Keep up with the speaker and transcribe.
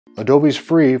Adobe's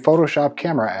free Photoshop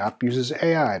Camera app uses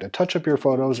AI to touch up your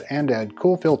photos and add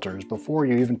cool filters before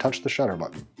you even touch the shutter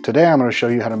button. Today I'm going to show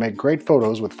you how to make great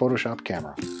photos with Photoshop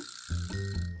Camera.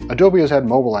 Adobe has had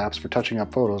mobile apps for touching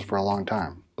up photos for a long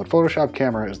time, but Photoshop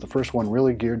Camera is the first one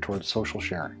really geared towards social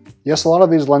sharing. Yes, a lot of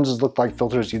these lenses look like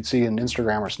filters you'd see in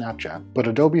Instagram or Snapchat, but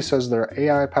Adobe says their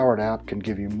AI-powered app can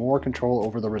give you more control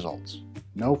over the results.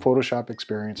 No Photoshop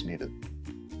experience needed.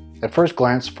 At first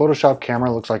glance, Photoshop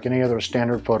Camera looks like any other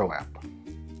standard photo app.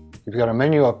 You've got a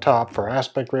menu up top for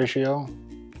aspect ratio,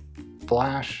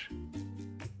 flash,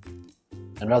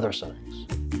 and other settings.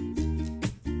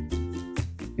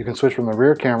 You can switch from the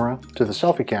rear camera to the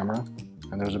selfie camera,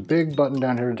 and there's a big button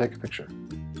down here to take a picture.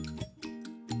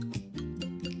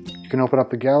 You can open up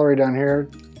the gallery down here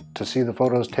to see the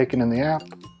photos taken in the app,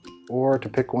 or to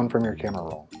pick one from your camera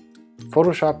roll.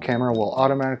 Photoshop Camera will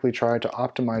automatically try to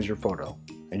optimize your photo,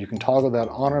 and you can toggle that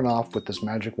on and off with this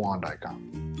magic wand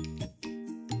icon.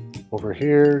 Over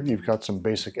here, you've got some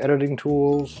basic editing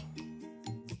tools,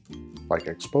 like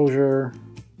exposure,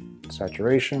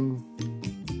 saturation,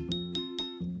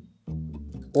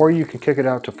 or you can kick it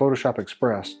out to Photoshop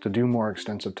Express to do more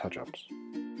extensive touch-ups.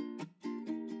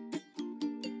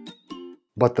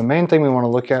 But the main thing we want to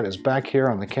look at is back here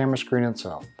on the camera screen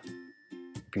itself.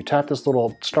 If you tap this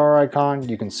little star icon,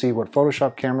 you can see what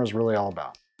Photoshop Camera is really all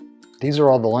about. These are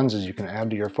all the lenses you can add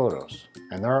to your photos,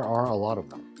 and there are a lot of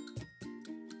them.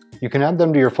 You can add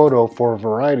them to your photo for a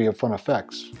variety of fun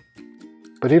effects,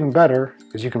 but even better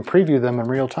is you can preview them in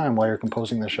real time while you're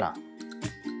composing the shot.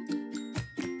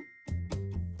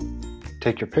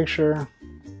 Take your picture,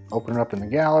 open it up in the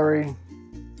gallery,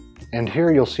 and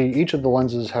here you'll see each of the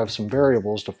lenses have some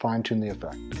variables to fine-tune the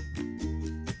effect.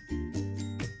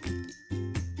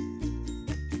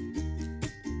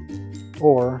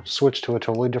 Or switch to a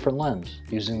totally different lens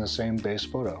using the same base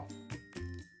photo.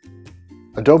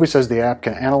 Adobe says the app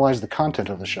can analyze the content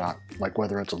of the shot, like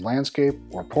whether it's a landscape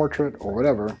or portrait or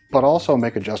whatever, but also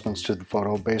make adjustments to the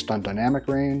photo based on dynamic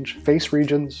range, face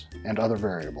regions, and other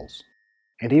variables.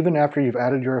 And even after you've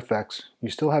added your effects, you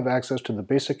still have access to the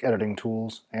basic editing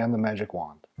tools and the magic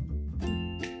wand.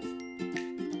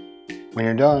 When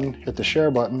you're done, hit the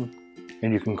share button,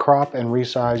 and you can crop and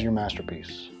resize your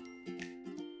masterpiece.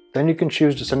 Then you can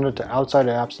choose to send it to outside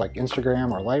apps like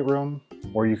Instagram or Lightroom,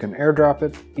 or you can airdrop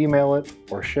it, email it,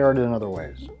 or share it in other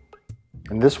ways.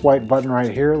 And this white button right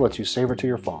here lets you save it to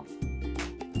your phone.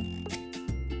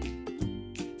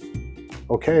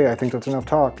 Okay, I think that's enough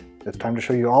talk. It's time to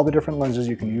show you all the different lenses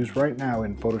you can use right now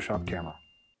in Photoshop Camera.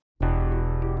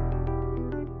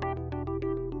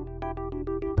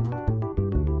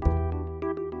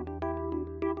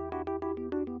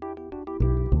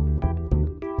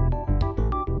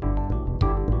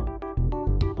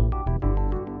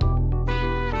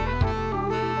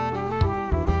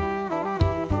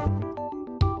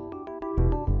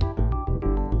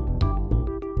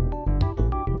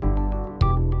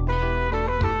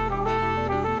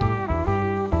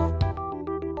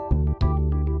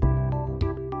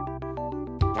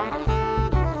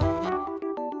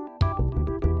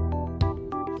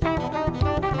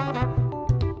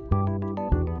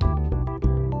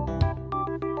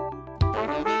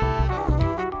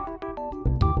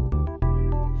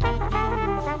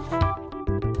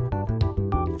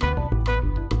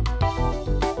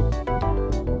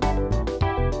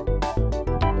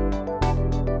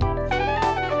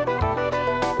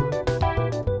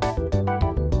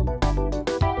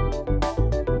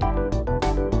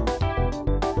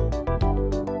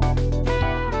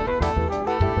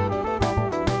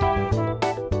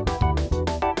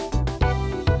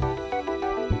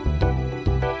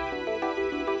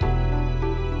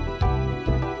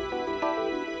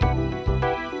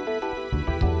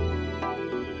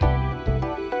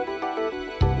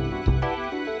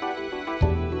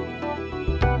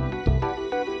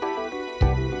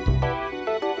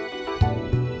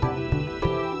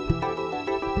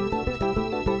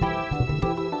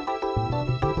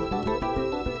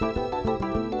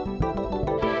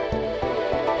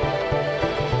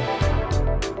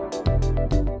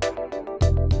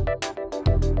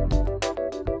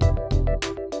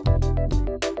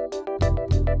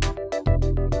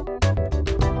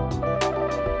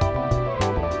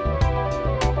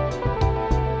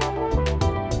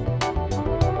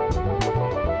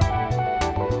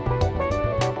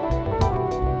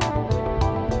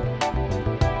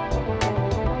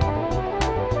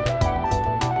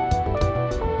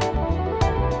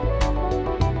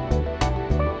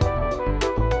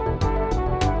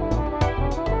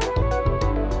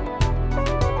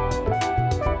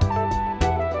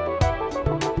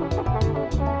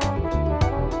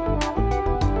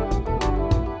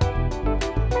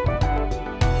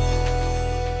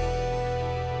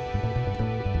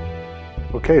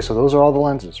 Okay, so those are all the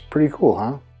lenses. Pretty cool,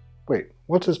 huh? Wait,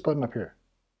 what's this button up here?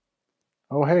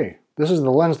 Oh hey, this is the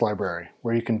lens library,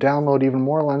 where you can download even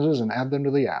more lenses and add them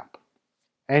to the app.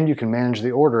 And you can manage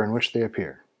the order in which they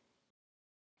appear.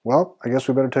 Well, I guess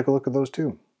we better take a look at those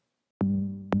too.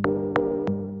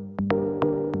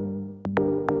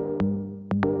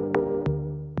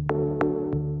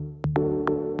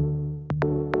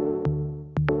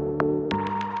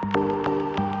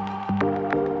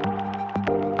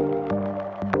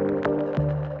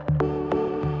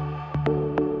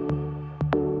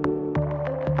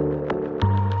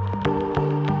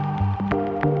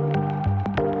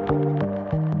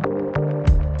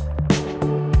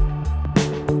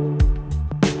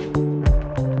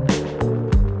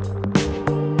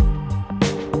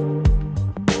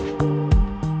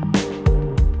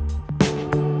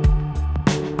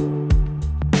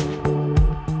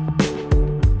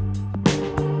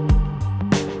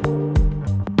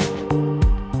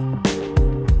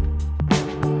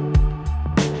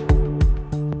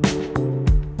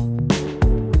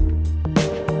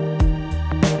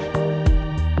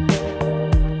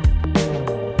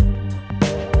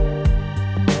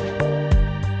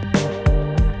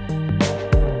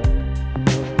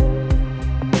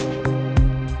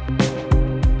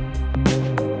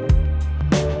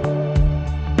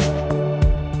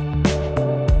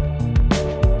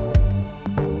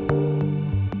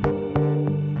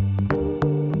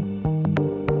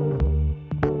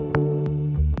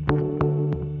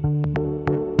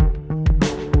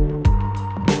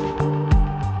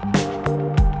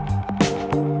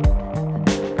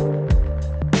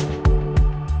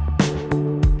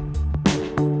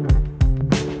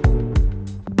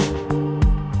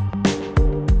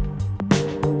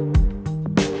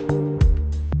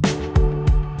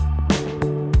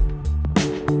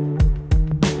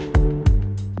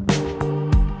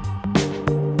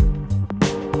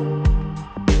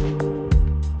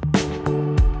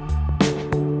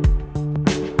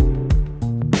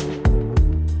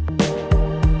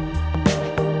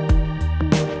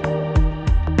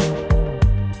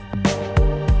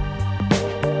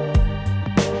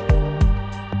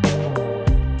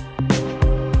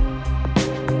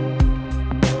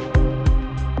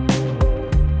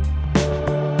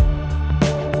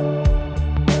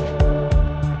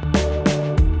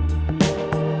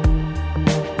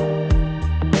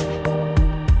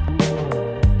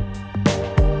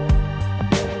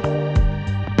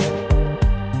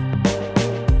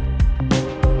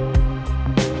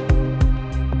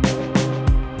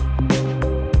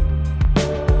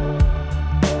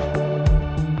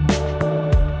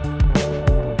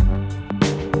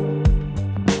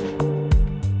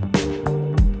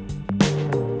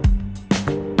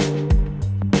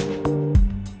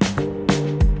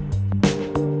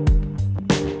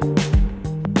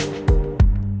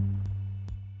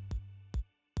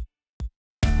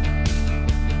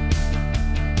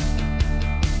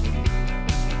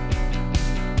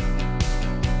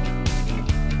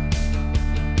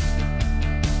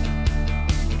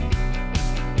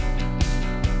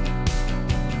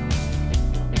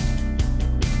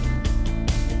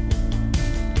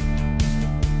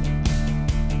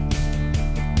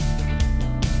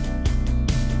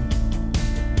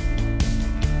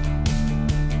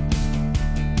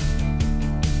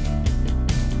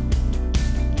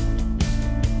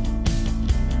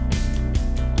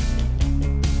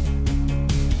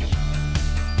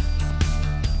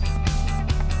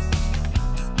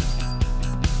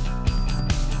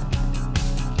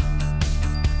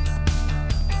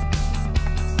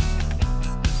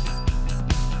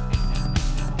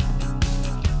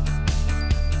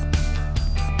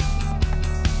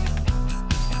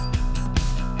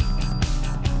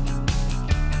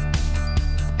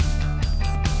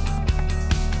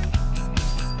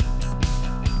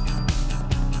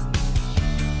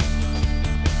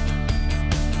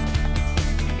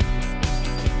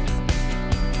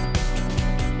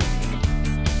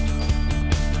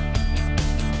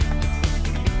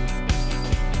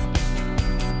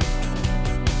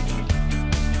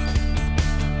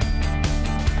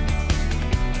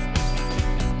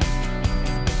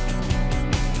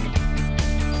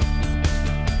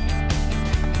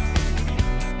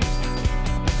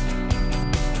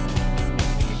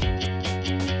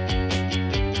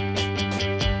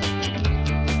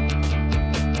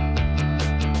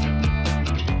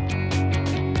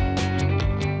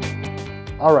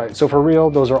 Alright, so for real,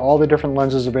 those are all the different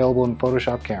lenses available in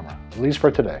Photoshop Camera, at least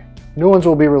for today. New ones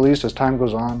will be released as time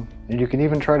goes on, and you can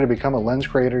even try to become a lens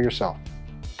creator yourself.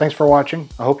 Thanks for watching,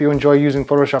 I hope you enjoy using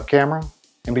Photoshop Camera,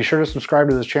 and be sure to subscribe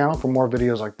to this channel for more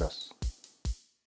videos like this.